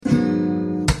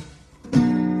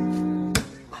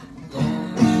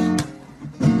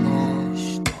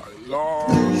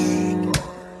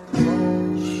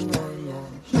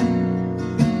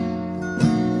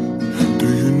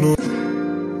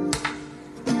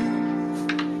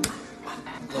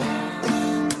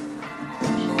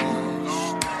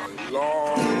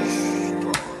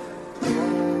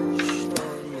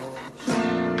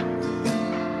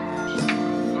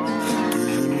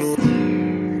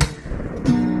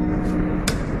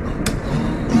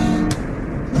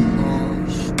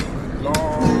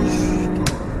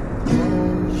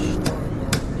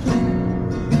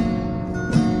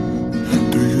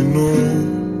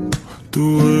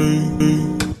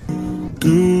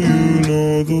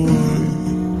know the way?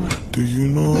 Do you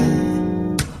know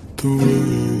the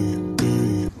way?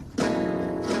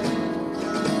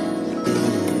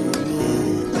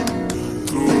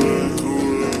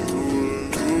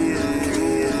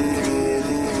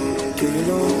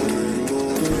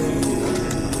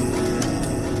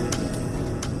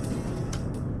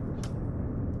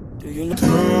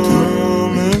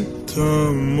 Time and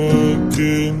time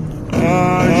again,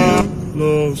 I have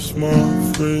lost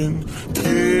my friend.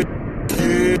 Getting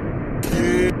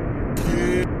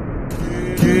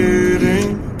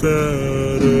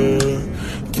better,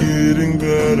 getting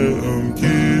better, I'm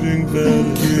getting better,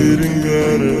 getting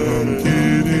better, I'm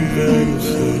getting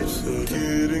better,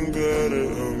 getting better,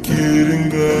 I'm getting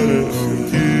better, I'm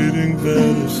getting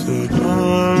better.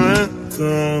 Time and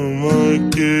time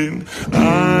again, I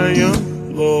am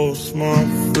lost my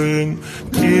friend.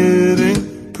 Getting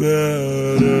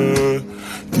better,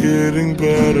 getting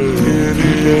better,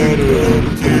 getting better,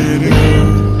 getting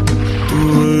the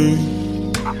way.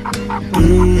 Do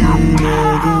you know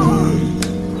the way?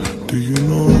 Do you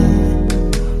know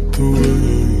the way?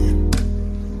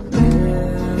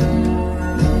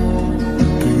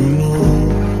 Do you know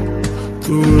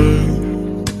the way?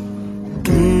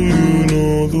 Do you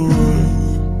know the way?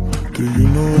 Do you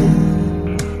know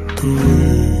the way?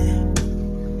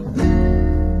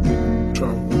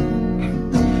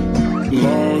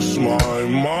 Lost my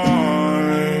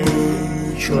mind,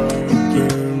 trapped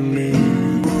in me.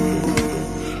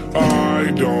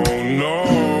 I don't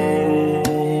know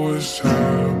what's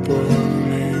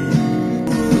happening.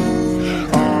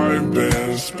 I've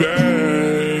been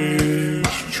space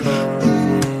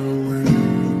traveling,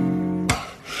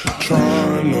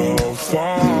 trying to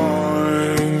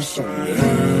find some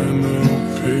inner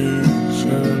peace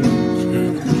and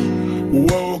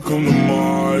peace. Welcome to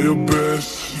my abyss,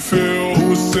 filled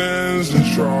with sins and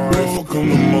strife. Welcome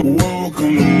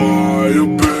to my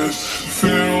abyss,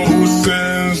 filled with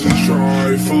sins and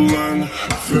trifling.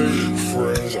 Fake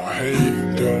friends, I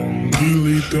hate them.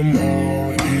 Delete them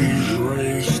all,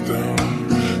 erase them.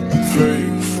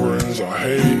 Fake friends, I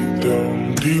hate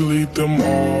them. Delete them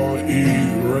all,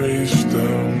 erase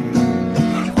them.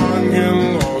 I'm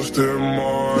getting lost in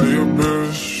my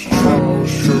abyss.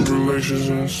 Trials, tribulations,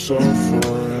 and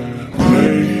suffering.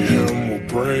 Mayhem will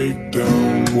break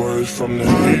down words from the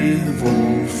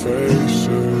evil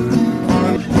faces.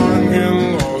 I'm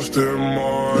getting lost in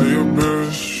my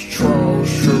abyss. Trials,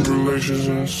 tribulations,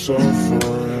 and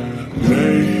suffering.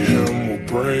 Mayhem will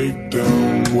break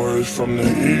down words from the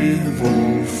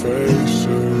evil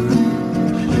faces.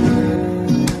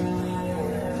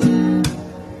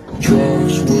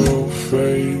 Drugs will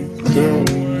fade, then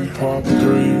pop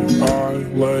 3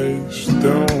 eyelids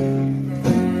down.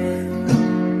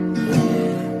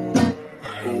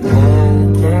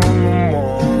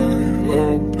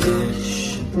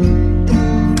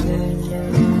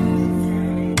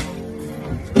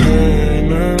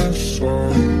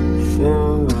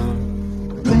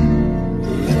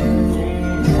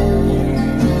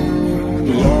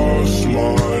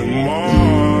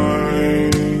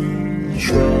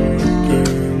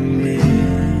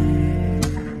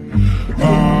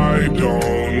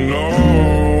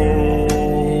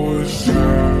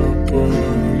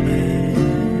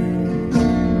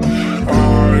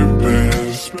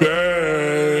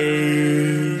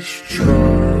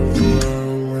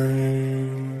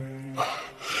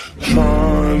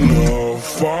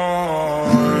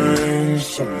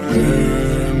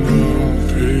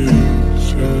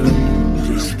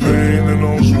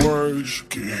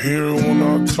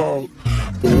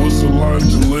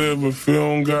 If you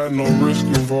don't got no risk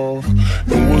involved?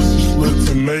 And what's the slit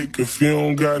to make if you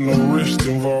don't got no risk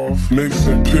involved?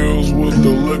 Mixing pills with the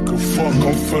liquor, fuck,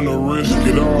 I'm finna risk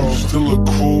it all. Still a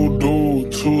cool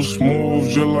dude, too smooth,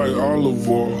 just like olive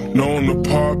oil. Known to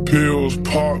pop pills,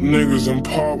 pop niggas, and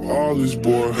pop ollies,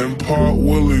 boy. And pop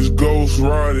willies, ghost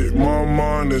ride it. My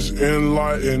mind is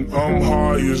enlightened, I'm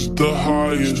highest, the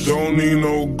highest. Don't need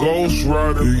no ghost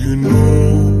rider. Do you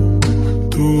know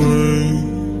the way?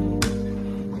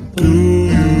 Do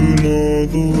you know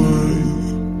the way?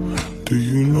 Do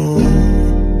you know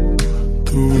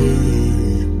the way?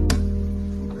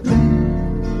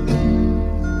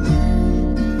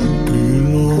 Do you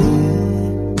know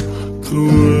the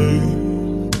way?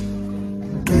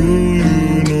 Do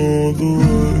you know the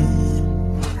way?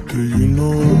 Do you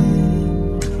know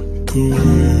the way?